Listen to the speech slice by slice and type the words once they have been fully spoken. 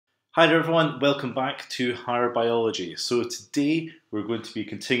Hi there everyone, welcome back to Higher Biology. So today we're going to be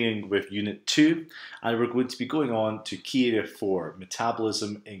continuing with Unit 2 and we're going to be going on to Key Area 4,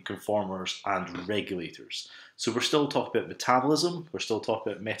 Metabolism in Conformers and Regulators. So we're still talking about metabolism, we're still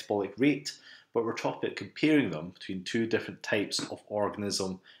talking about metabolic rate, but we're talking about comparing them between two different types of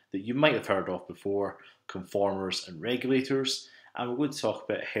organism that you might have heard of before, conformers and regulators, and we're going to talk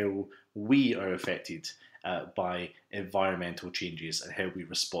about how we are affected by environmental changes and how we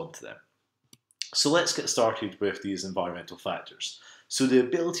respond to them. So let's get started with these environmental factors. So the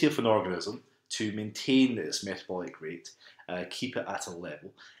ability of an organism to maintain its metabolic rate, keep it at a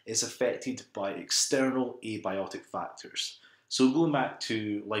level, is affected by external abiotic factors. So going back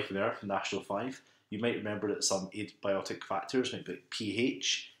to Life on Earth, National 5, you might remember that some abiotic factors might be like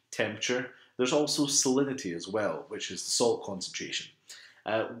pH, temperature. There's also salinity as well, which is the salt concentration.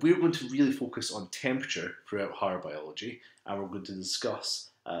 We're going to really focus on temperature throughout higher biology, and we're going to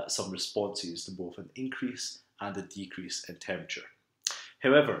discuss some responses to both an increase and a decrease in temperature.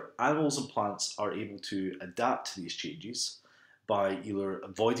 However, animals and plants are able to adapt to these changes by either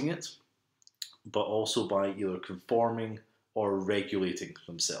avoiding it, but also by either conforming or regulating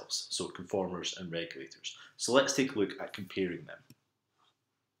themselves, so conformers and regulators. So let's take a look at comparing them.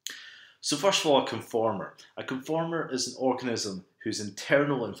 So first of all, a conformer. A conformer is an organism whose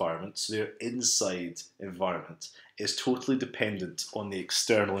internal environment, so their inside environment, is totally dependent on the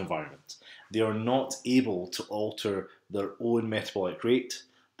external environment. They are not able to alter their own metabolic rate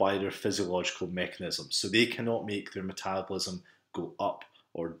by their physiological mechanisms. So they cannot make their metabolism go up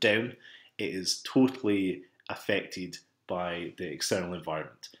or down. It is totally affected by the external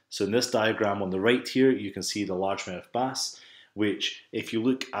environment. So in this diagram on the right here, you can see the largemouth bass, which if you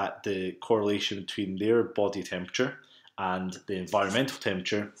look at the correlation between their body temperature and the environmental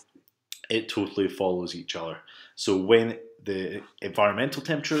temperature, it totally follows each other. So when the environmental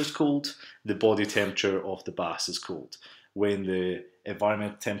temperature is cold, the body temperature of the bass is cold. When the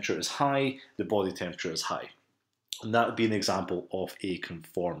environmental temperature is high, the body temperature is high. And that would be an example of a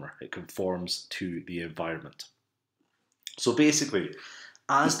conformer. It conforms to the environment. So basically,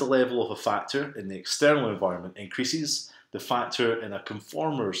 as the level of a factor in the external environment increases, the factor in a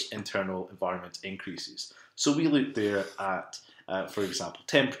conformer's internal environment increases. So we look there at, for example,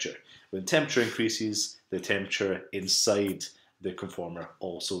 temperature. When temperature increases, the temperature inside the conformer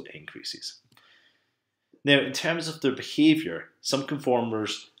also increases. Now, in terms of their behaviour, some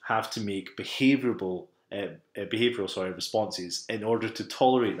conformers have to make behavioural responses in order to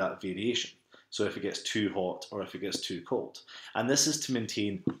tolerate that variation. So if it gets too hot or if it gets too cold. And this is to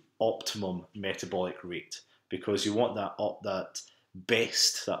maintain optimum metabolic rate, because you want that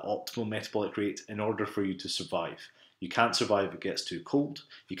optimal metabolic rate in order for you to survive. You can't survive if it gets too cold,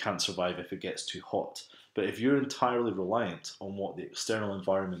 you can't survive if it gets too hot. But if you're entirely reliant on what the external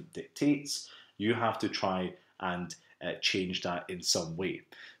environment dictates, you have to try and change that in some way.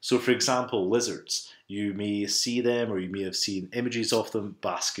 So for example, lizards, you may see them or you may have seen images of them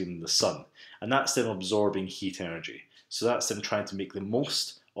basking in the sun, and that's them absorbing heat energy. So that's them trying to make the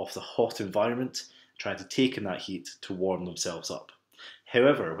most of the hot environment, trying to take in that heat to warm themselves up.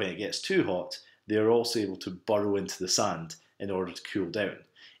 However, when it gets too hot, they are also able to burrow into the sand in order to cool down.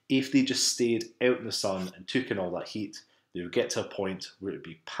 If they just stayed out in the sun and took in all that heat, they would get to a point where it would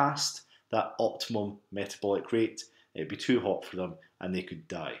be past that optimum metabolic rate, it would be too hot for them and they could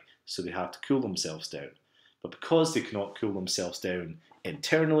die. So they have to cool themselves down. But because they cannot cool themselves down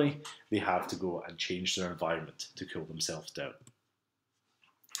internally, they have to go and change their environment to cool themselves down.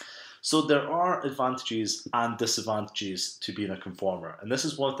 So there are advantages and disadvantages to being a conformer, and this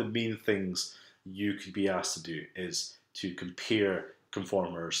is one of the main things you could be asked to do, is to compare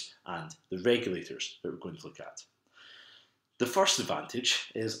conformers and the regulators that we're going to look at. The first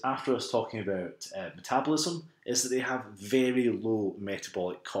advantage is, after us talking about metabolism, is that they have very low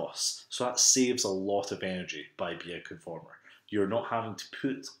metabolic costs. So that saves a lot of energy by being a conformer. You're not having to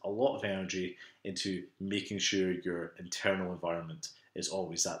put a lot of energy into making sure your internal environment is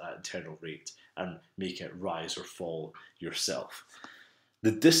always at that internal rate and making it rise or fall yourself.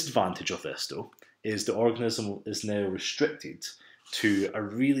 The disadvantage of this, though, is the organism is now restricted to a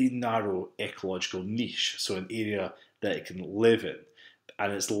really narrow ecological niche, so an area that it can live in,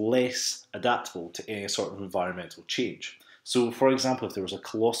 and it's less adaptable to any sort of environmental change. So, for example, if there was a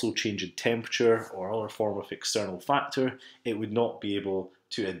colossal change in temperature or other form of external factor, it would not be able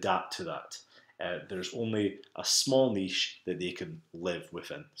to adapt to that. There's only a small niche that they can live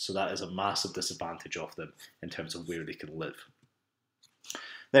within. So that is a massive disadvantage of them in terms of where they can live.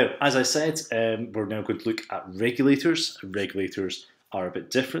 Now, as I said, we're now going to look at regulators. Regulators are a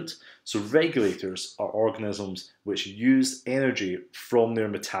bit different. So regulators are organisms which use energy from their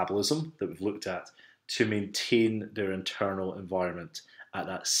metabolism that we've looked at to maintain their internal environment at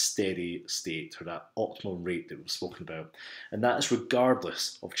that steady state or that optimal rate that we've spoken about. And that is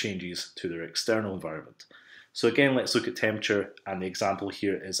regardless of changes to their external environment. So again, let's look at temperature, and the example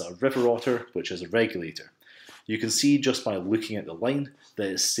here is a river otter, which is a regulator. You can see just by looking at the line that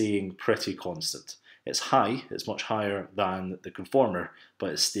it's staying pretty constant. It's high, it's much higher than the conformer,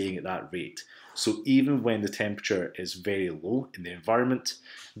 but it's staying at that rate. So even when the temperature is very low in the environment,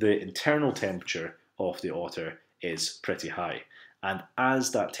 the internal temperature of the otter is pretty high. And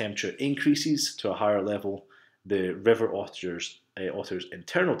as that temperature increases to a higher level, the river otter's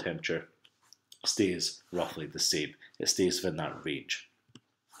internal temperature stays roughly the same. It stays within that range.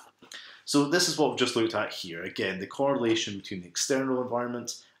 So this is what we've just looked at here. Again, the correlation between the external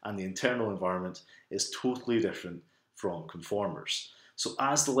environment and the internal environment is totally different from conformers. So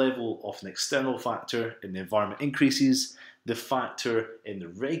as the level of an external factor in the environment increases, the factor in the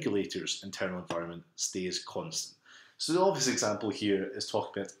regulator's internal environment stays constant. So the obvious example here is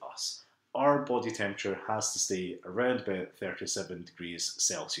talking about us. Our body temperature has to stay around about 37 degrees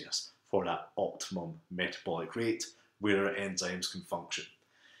Celsius for that optimum metabolic rate where our enzymes can function.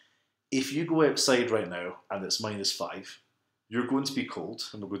 If you go outside right now and it's -5, you're going to be cold,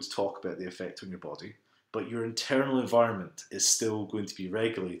 and we're going to talk about the effect on your body, but your internal environment is still going to be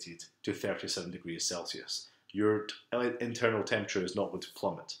regulated to 37 degrees Celsius. Your internal temperature is not going to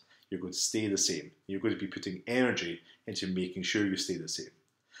plummet. You're going to stay the same. You're going to be putting energy into making sure you stay the same.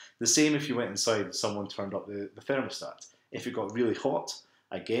 The same if you went inside and someone turned up the thermostat. If it got really hot,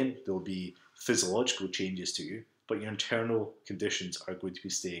 again, there'll be physiological changes to you, but your internal conditions are going to be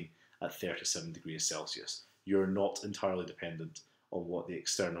staying at 37 degrees Celsius. You're not entirely dependent on what the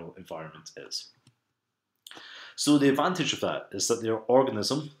external environment is. So the advantage of that is that your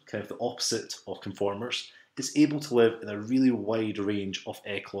organism, kind of the opposite of conformers, is able to live in a really wide range of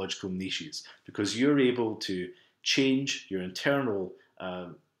ecological niches because you're able to change your internal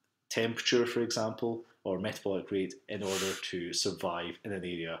temperature, for example, or metabolic rate in order to survive in an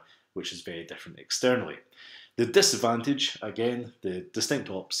area which is very different externally. The disadvantage, again, the distinct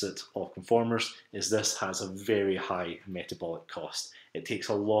opposite of conformers, is this has a very high metabolic cost. It takes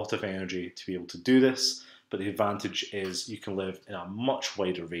a lot of energy to be able to do this, but the advantage is you can live in a much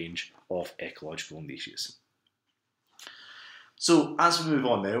wider range of ecological niches. So as we move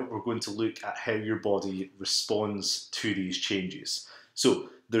on now, we're going to look at how your body responds to these changes. So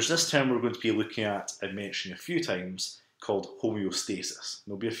there's this term we're going to be looking at and mentioning a few times called homeostasis.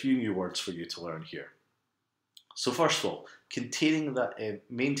 There'll be a few new words for you to learn here. So first of all, maintaining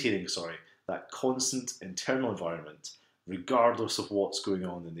that constant internal environment, regardless of what's going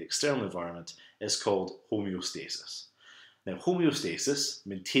on in the external environment, is called homeostasis. Now homeostasis,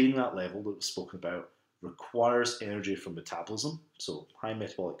 maintaining that level that we've spoken about, requires energy from metabolism, so high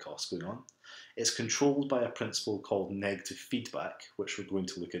metabolic costs going on. It's controlled by a principle called negative feedback, which we're going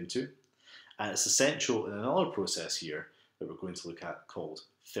to look into. And it's essential in another process here that we're going to look at called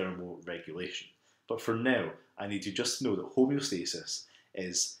thermoregulation. But for now, I need you just to know that homeostasis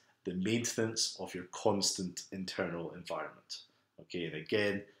is the maintenance of your constant internal environment. Okay, and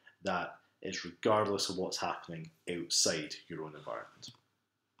again, that is regardless of what's happening outside your own environment.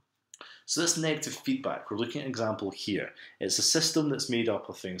 So this negative feedback, we're looking at an example here. It's a system that's made up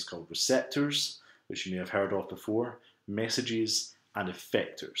of things called receptors, which you may have heard of before, messages, and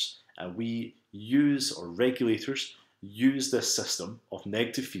effectors. And we use, or regulators, use this system of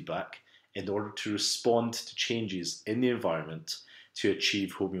negative feedback in order to respond to changes in the environment to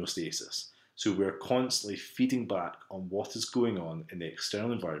achieve homeostasis. So we're constantly feeding back on what is going on in the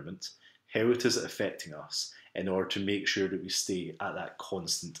external environment, how it is affecting us, in order to make sure that we stay at that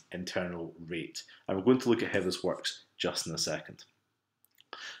constant internal rate. And we're going to look at how this works just in a second.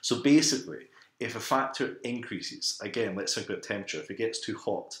 So basically, if a factor increases, again, let's think about temperature, if it gets too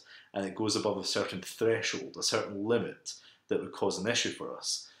hot and it goes above a certain threshold, a certain limit that would cause an issue for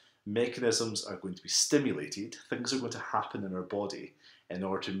us, mechanisms are going to be stimulated, things are going to happen in our body in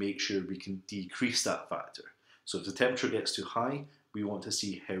order to make sure we can decrease that factor. So if the temperature gets too high, we want to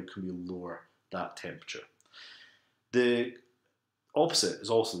see how can we lower that temperature. The opposite is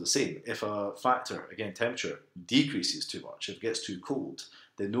also the same. If a factor, again temperature, decreases too much, if it gets too cold,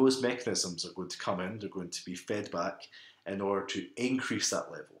 then those mechanisms are going to come in, they're going to be fed back in order to increase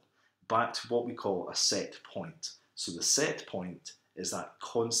that level, back to what we call a set point. So the set point is that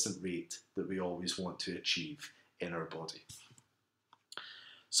constant rate that we always want to achieve in our body.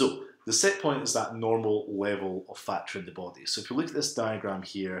 So the set point is that normal level of factor in the body. So if you look at this diagram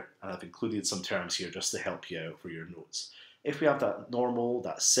here, and I've included some terms here just to help you out for your notes. if we have that normal,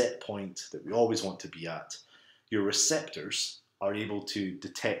 that set point that we always want to be at, your receptors are able to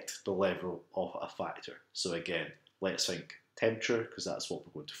detect the level of a factor. So again, let's think temperature, because that's what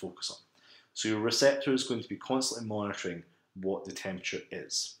we're going to focus on. So your receptor is going to be constantly monitoring what the temperature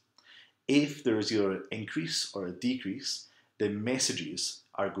is. If there is either an increase or a decrease, then messages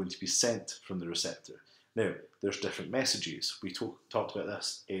are going to be sent from the receptor. Now, there's different messages. We talked about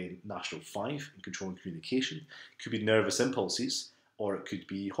this in National 5, in Control and Communication. It could be nervous impulses, or it could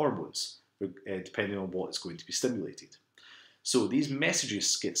be hormones, depending on what is going to be stimulated. So these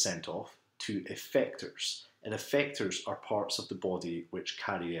messages get sent off to effectors, and effectors are parts of the body which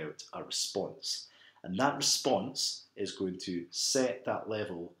carry out a response. And that response is going to set that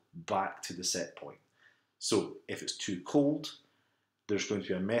level back to the set point. So if it's too cold, there's going to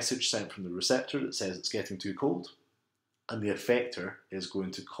be a message sent from the receptor that says it's getting too cold, and the effector is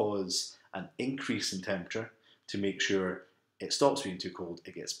going to cause an increase in temperature to make sure it stops being too cold,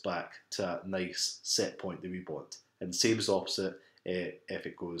 it gets back to that nice set point that we want. And the same is opposite if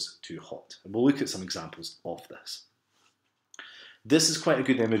it goes too hot. And we'll look at some examples of this. This is quite a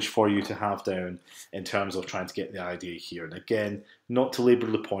good image for you to have down in terms of trying to get the idea here. And again, not to labour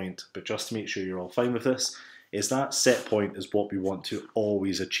the point, but just to make sure you're all fine with this, is that set point is what we want to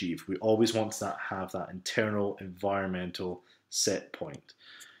always achieve. We always want to have that internal environmental set point.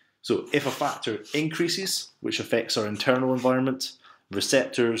 So if a factor increases, which affects our internal environment,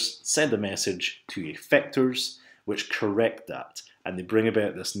 receptors send a message to effectors, which correct that, and they bring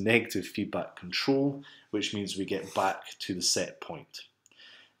about this negative feedback control, which means we get back to the set point.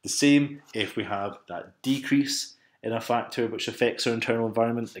 The same if we have that decrease in a factor which affects our internal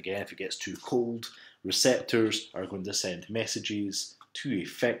environment. Again, if it gets too cold, receptors are going to send messages to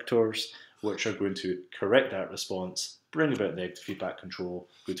effectors, which are going to correct that response, bring about negative feedback control,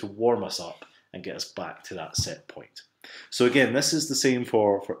 going to warm us up and get us back to that set point. So again, this is the same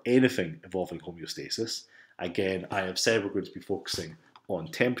for anything involving homeostasis. Again, I have said we're going to be focusing on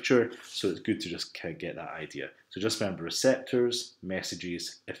temperature, so it's good to just kind of get that idea. So just remember receptors,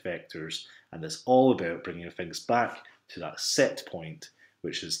 messages, effectors, and it's all about bringing things back to that set point,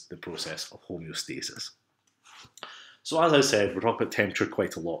 which is the process of homeostasis. So as I said, we're talking about temperature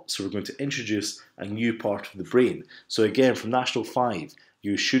quite a lot, so we're going to introduce a new part of the brain. So again, from National 5,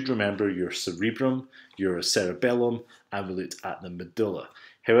 you should remember your cerebrum, your cerebellum, and we looked at the medulla.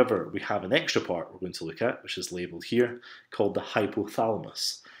 However, we have an extra part we're going to look at, which is labelled here, called the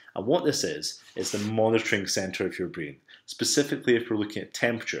hypothalamus. And what this is the monitoring centre of your brain. Specifically, if we're looking at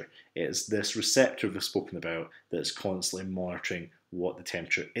temperature, it is this receptor we've spoken about that's constantly monitoring what the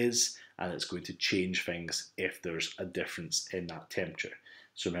temperature is, and it's going to change things if there's a difference in that temperature.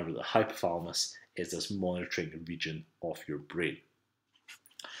 So remember, the hypothalamus is this monitoring region of your brain.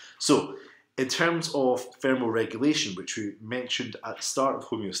 So, in terms of thermoregulation, which we mentioned at the start of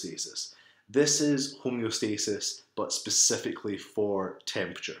homeostasis, this is homeostasis, but specifically for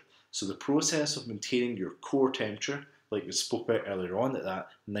temperature. So the process of maintaining your core temperature, like we spoke about earlier on, at that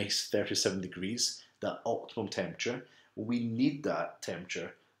nice 37 degrees, that optimum temperature, we need that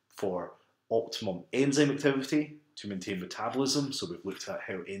temperature for optimum enzyme activity to maintain metabolism. So we've looked at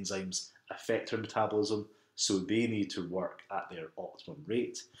how enzymes affect our metabolism, so they need to work at their optimum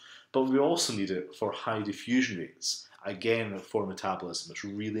rate. But we also need it for high diffusion rates. Again, for metabolism, it's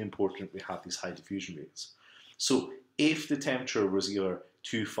really important we have these high diffusion rates. So if the temperature was either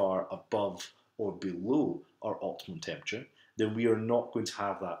too far above or below our optimum temperature, then we are not going to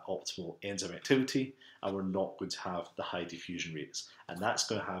have that optimal enzyme activity, and we're not going to have the high diffusion rates. And that's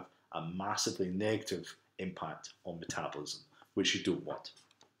going to have a massively negative impact on metabolism, which you don't want.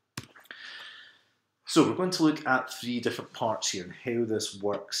 So we're going to look at 3 different parts here and how this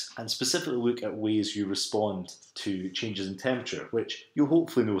works, and specifically look at ways you respond to changes in temperature, which you'll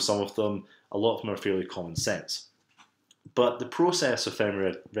hopefully know some of them. A lot of them are fairly common sense. But the process of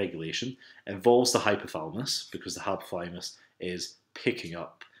thermoregulation involves the hypothalamus, because the hypothalamus is picking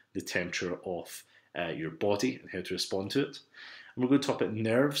up the temperature of your body and how to respond to it. And we're going to talk about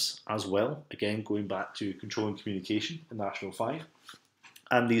nerves as well, again going back to control and communication in National 5.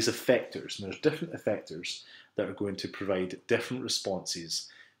 And these effectors, and there's different effectors that are going to provide different responses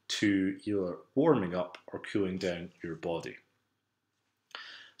to either warming up or cooling down your body.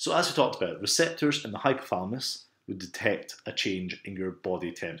 So as we talked about, receptors in the hypothalamus would detect a change in your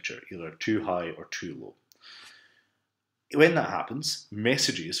body temperature, either too high or too low. When that happens,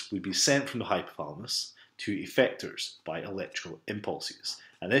 messages would be sent from the hypothalamus to effectors by electrical impulses.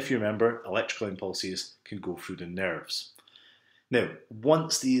 And if you remember, electrical impulses can go through the nerves. Now,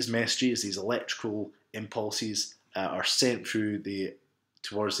 once these messages, these electrical impulses, are sent through the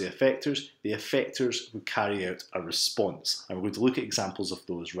towards the effectors would carry out a response. And we're going to look at examples of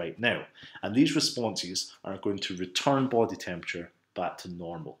those right now. And these responses are going to return body temperature back to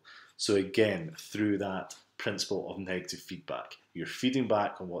normal. So again, through that principle of negative feedback, you're feeding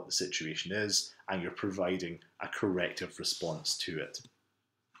back on what the situation is and you're providing a corrective response to it.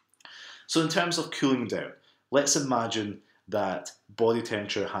 So in terms of cooling down, let's imagine that body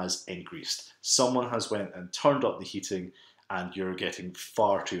temperature has increased. Someone has went and turned up the heating and you're getting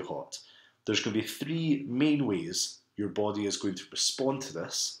far too hot. There's going to be three main ways your body is going to respond to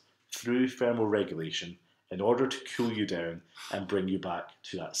this through thermoregulation in order to cool you down and bring you back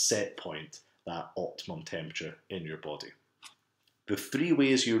to that set point, that optimum temperature in your body. The three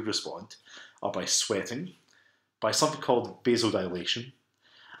ways you would respond are by sweating, by something called vasodilation,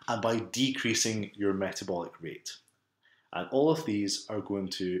 and by decreasing your metabolic rate. And all of these are going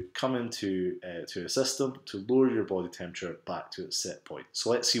to come into to a system to lower your body temperature back to its set point. So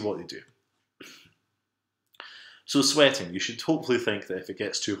let's see what they do. So sweating, you should hopefully think that if it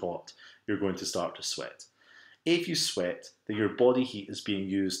gets too hot, you're going to start to sweat. If you sweat, then your body heat is being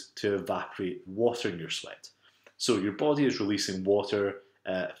used to evaporate water in your sweat. So your body is releasing water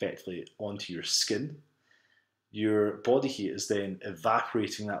effectively onto your skin. Your body heat is then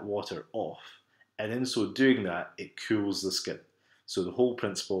evaporating that water off, and in so doing that, it cools the skin. So the whole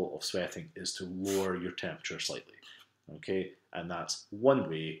principle of sweating is to lower your temperature slightly, okay? And that's one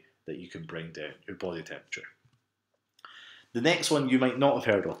way that you can bring down your body temperature. The next one you might not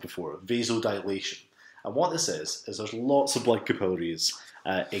have heard of before, vasodilation. And what this is there's lots of blood capillaries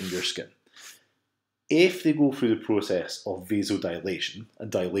in your skin. If they go through the process of vasodilation, and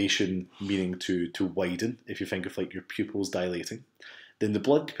dilation meaning to widen, if you think of like your pupils dilating, then the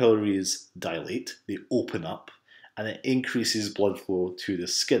blood capillaries dilate, they open up, and it increases blood flow to the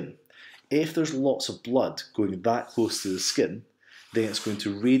skin. If there's lots of blood going that close to the skin, then it's going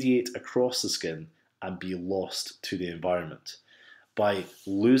to radiate across the skin and be lost to the environment. By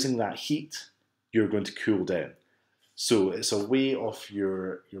losing that heat, you're going to cool down. So it's a way of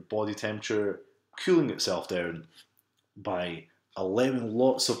your body temperature cooling itself down by allowing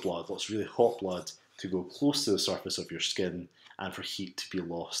lots of blood, lots of really hot blood, to go close to the surface of your skin and for heat to be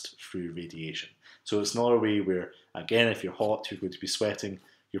lost through radiation. So it's not a way where, again, if you're hot, you're going to be sweating,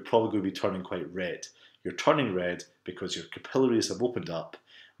 you're probably going to be turning quite red. You're turning red because your capillaries have opened up,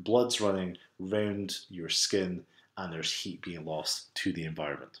 blood's running round your skin, and there's heat being lost to the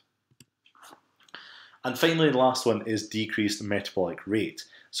environment. And finally, the last one is decreased metabolic rate.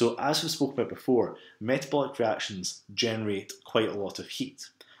 So as we've spoken about before, metabolic reactions generate quite a lot of heat.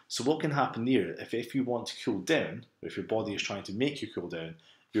 So what can happen there, if you want to cool down, if your body is trying to make you cool down,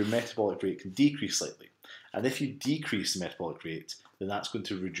 your metabolic rate can decrease slightly. And if you decrease the metabolic rate, then that's going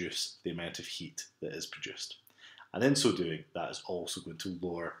to reduce the amount of heat that is produced. And in so doing, that is also going to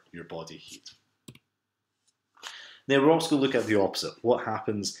lower your body heat. Now we're also going to look at the opposite. What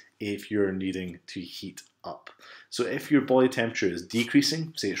happens if you're needing to heat up? So if your body temperature is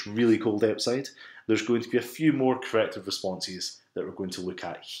decreasing, say it's really cold outside, there's going to be a few more corrective responses that we're going to look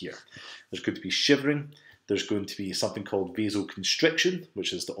at here. There's going to be shivering, there's going to be something called vasoconstriction,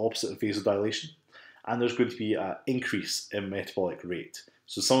 which is the opposite of vasodilation, and there's going to be an increase in metabolic rate.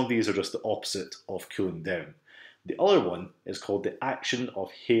 So some of these are just the opposite of cooling down. The other one is called the action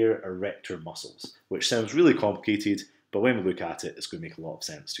of hair erector muscles, which sounds really complicated, but when we look at it, it's going to make a lot of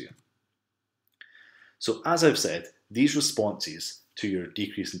sense to you. So as I've said, these responses to your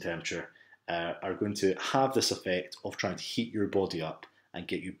decrease in temperature are going to have this effect of trying to heat your body up and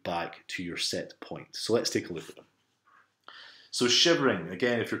get you back to your set point. So let's take a look at them. So shivering,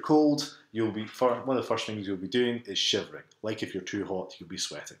 again, if you're cold, one of the first things you'll be doing is shivering. Like if you're too hot, you'll be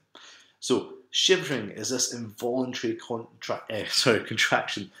sweating. So shivering is this involuntary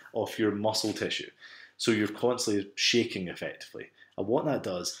contraction of your muscle tissue. So you're constantly shaking effectively. And what that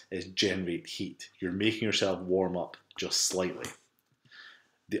does is generate heat. You're making yourself warm up just slightly.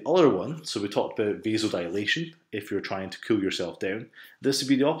 The other one, so we talked about vasodilation, if you're trying to cool yourself down. This would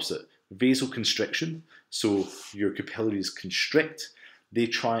be the opposite, vasoconstriction. So your capillaries constrict, they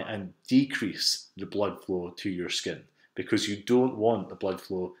try and decrease the blood flow to your skin because you don't want the blood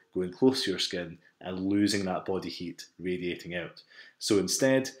flow going close to your skin and losing that body heat radiating out. So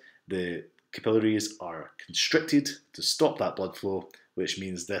instead, the capillaries are constricted to stop that blood flow, which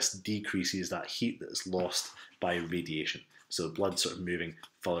means this decreases that heat that is lost by radiation. So the blood's sort of moving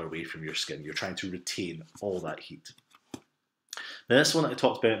further away from your skin. You're trying to retain all that heat. Now this one that I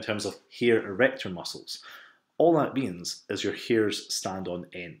talked about in terms of hair erector muscles, all that means is your hairs stand on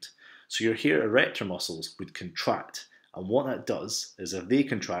end. So your hair erector muscles would contract, and what that does is if they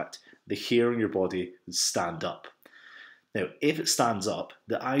contract, the hair on your body would stand up. Now, if it stands up,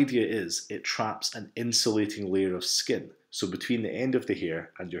 the idea is it traps an insulating layer of skin. So between the end of the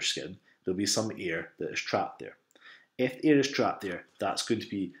hair and your skin, there'll be some air that is trapped there. If air is trapped there, that's going to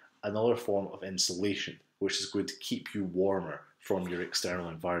be another form of insulation, which is going to keep you warmer from your external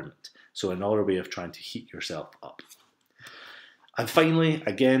environment. So another way of trying to heat yourself up. And finally,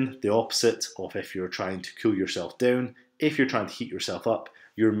 again, the opposite of if you're trying to cool yourself down. If you're trying to heat yourself up,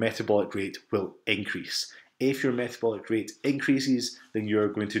 your metabolic rate will increase. If your metabolic rate increases, then you're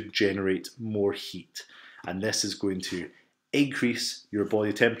going to generate more heat. And this is going to increase your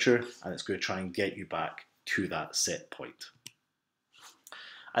body temperature, and it's going to try and get you back to that set point.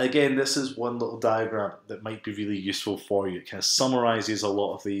 And again, this is one little diagram that might be really useful for you. It kind of summarizes a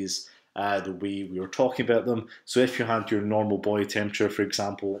lot of these the way we were talking about them. So if you had your normal body temperature, for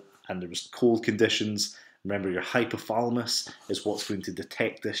example, and there was cold conditions, remember your hypothalamus is what's going to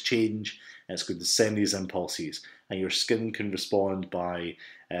detect this change, and it's going to send these impulses. And your skin can respond by,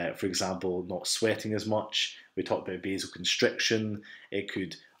 for example, not sweating as much. We talked about vasoconstriction. It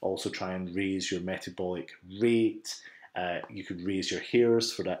could also try and raise your metabolic rate. You could raise your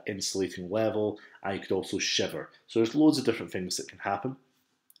hairs for that insulating level, and you could also shiver. So there's loads of different things that can happen.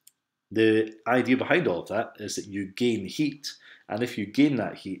 The idea behind all of that is that you gain heat, and if you gain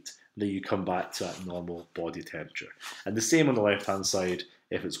that heat, then you come back to that normal body temperature. And the same on the left-hand side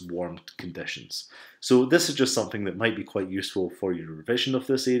if it's warm conditions. So this is just something that might be quite useful for your revision of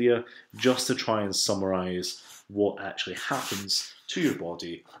this area, just to try and summarize what actually happens to your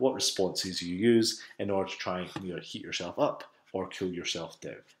body, what responses you use in order to try and either heat yourself up or cool yourself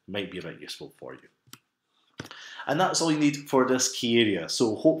down. Might be a bit useful for you. And that's all you need for this key area.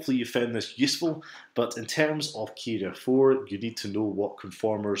 So hopefully you found this useful, but in terms of key area 4, you need to know what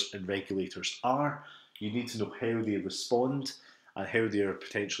conformers and regulators are. You need to know how they respond and how they are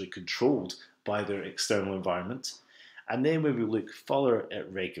potentially controlled by their external environment. And then when we look further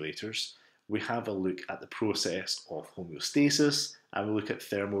at regulators, we have a look at the process of homeostasis and we look at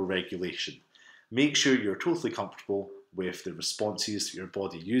thermoregulation. Make sure you're totally comfortable with the responses that your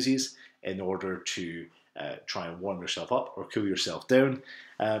body uses in order to try and warm yourself up or cool yourself down.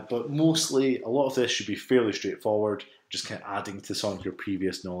 But mostly, a lot of this should be fairly straightforward, just kind of adding to some of your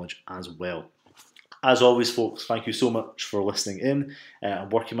previous knowledge as well. As always, folks, thank you so much for listening in. I'm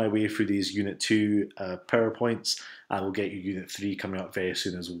working my way through these Unit 2 PowerPoints, and we'll get you Unit 3 coming up very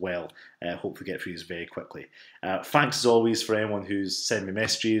soon as well. Hopefully get through these very quickly. Thanks as always for anyone who's sent me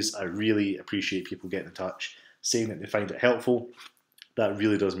messages. I really appreciate people getting in touch, saying that they find it helpful. That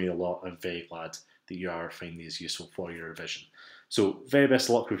really does mean a lot. I'm very glad that you are finding these useful for your revision. So very best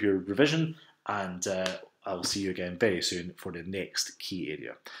of luck with your revision, and I will see you again very soon for the next key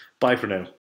area. Bye for now.